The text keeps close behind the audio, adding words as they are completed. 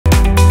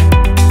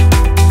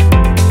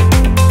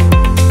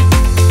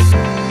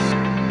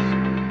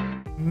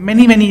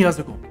many years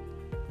ago.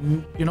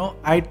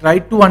 I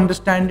tried to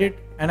understand it,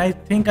 and I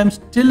think I'm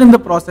still in the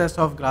process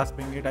of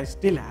grasping it. I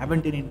still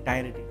haven't in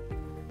entirety.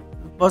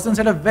 The person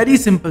said a very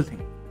simple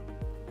thing: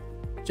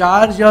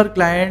 charge your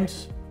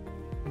clients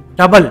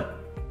double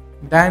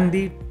than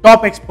the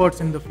top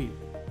experts in the field.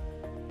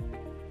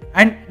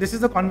 And this is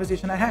the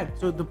conversation I had.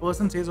 So the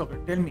person says, okay,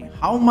 tell me,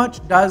 how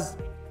much does,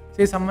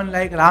 say, someone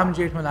like Ram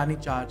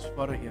Jethmalani charge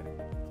for a hearing?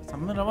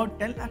 Somewhere about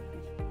 10 lakh.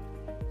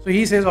 So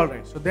he says, all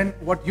right, so then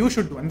what you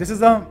should do, and this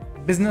is a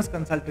business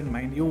consultant,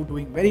 mind you,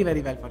 doing very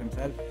well for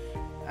himself,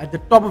 at the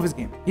top of his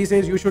game. He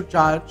says you should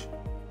charge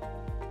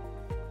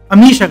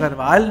Amish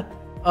Agrawala,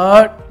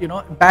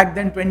 back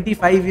then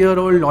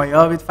 25-year-old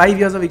lawyer with 5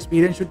 years of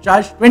experience, should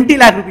charge 20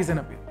 lakh rupees an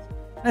appearance.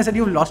 And I said,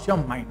 you've lost your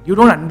mind. You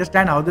don't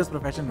understand how this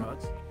profession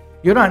works.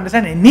 You don't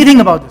understand anything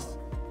about this.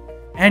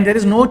 And there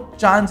is no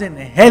chance in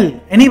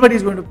hell anybody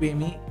is going to pay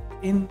me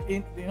in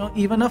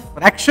even a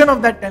fraction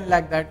of that 10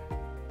 lakh that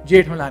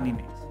Jethmalani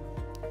makes.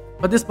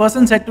 But this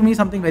person said to me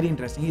something very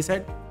interesting. He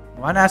said,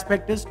 one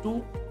aspect is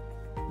to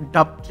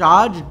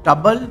charge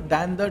double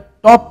than the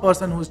top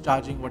person who's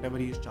charging whatever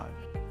he is charging.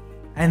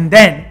 And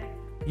then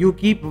you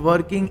keep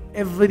working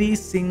every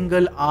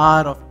single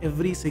hour of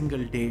every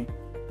single day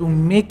to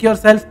make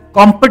yourself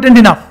competent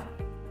enough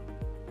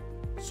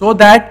so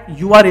that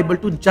you are able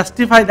to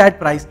justify that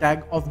price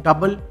tag of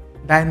double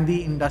than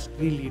the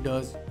industry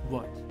leader's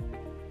worth.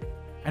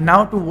 And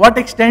now, to what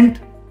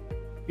extent,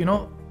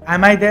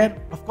 am I there?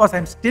 Of course,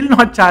 I'm still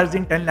not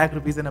charging 10 lakh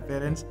rupees an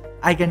appearance.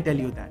 I can tell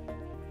you that.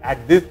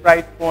 At this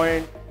price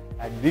point,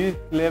 at this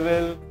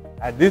level,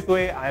 at this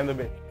way, I am the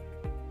best.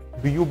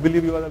 Do you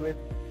believe you are the best?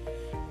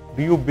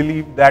 Do you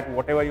believe that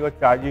whatever you are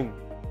charging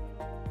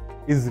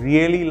is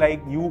really like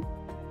you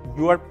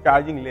are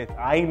charging less?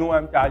 I know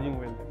I'm charging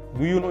well.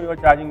 Do you know you are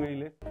charging very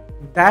less?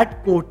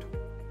 That quote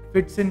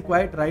fits in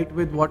quite right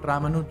with what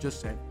Ramanuj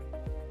just said.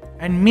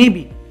 And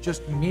maybe,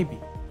 just maybe,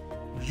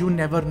 you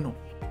never know.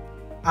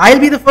 I'll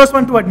be the first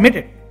one to admit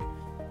it.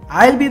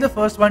 I'll be the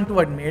first one to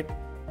admit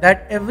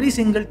that every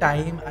single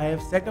time I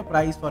have set a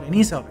price for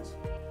any service,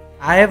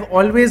 I have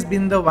always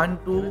been the one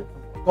to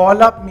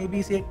call up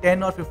maybe say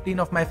 10 or 15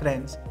 of my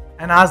friends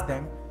and ask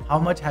them, how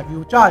much have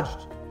you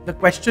charged? The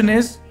question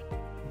is,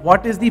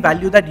 what is the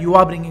value that you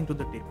are bringing to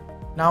the table?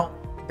 Now,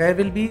 there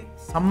will be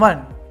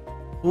someone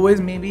who is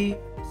maybe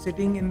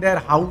sitting in their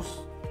house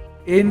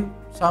in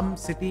some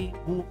city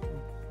who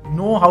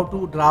know how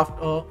to draft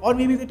or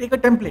maybe they take a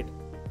template.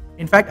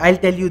 In fact, I'll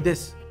tell you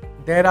this,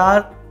 there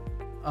are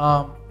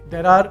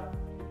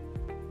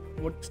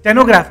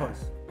stenographers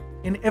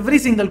in every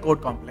single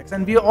court complex,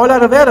 and we all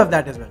are aware of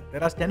that as well.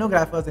 There are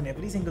stenographers in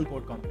every single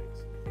court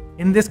complex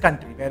in this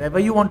country, wherever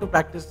you want to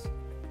practice,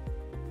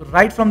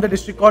 right from the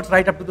district courts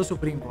right up to the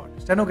Supreme Court.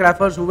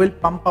 Stenographers who will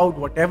pump out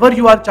whatever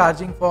you are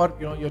charging for,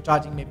 you're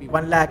charging maybe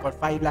 1 lakh or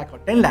 5 lakh or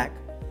 10 lakh.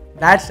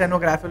 That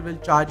stenographer will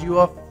charge you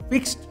a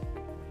fixed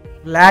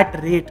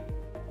flat rate,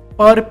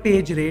 per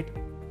page rate,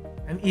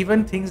 and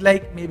even things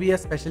like maybe a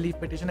special leave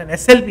petition, an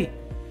SLP,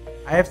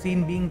 I have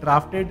seen being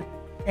drafted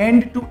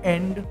end to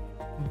end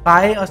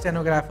by a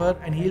stenographer,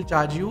 and he'll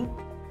charge you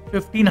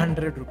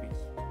 1500 rupees,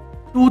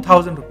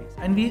 2000 rupees,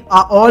 and we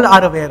all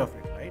are aware of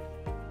it, right?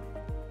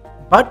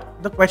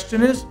 But the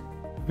question is,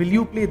 will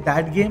you play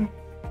that game,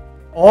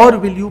 or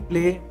will you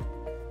play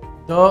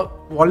the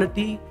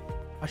quality,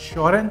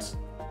 assurance,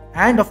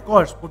 and of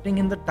course putting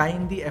in the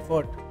time, the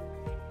effort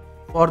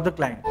for the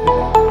client?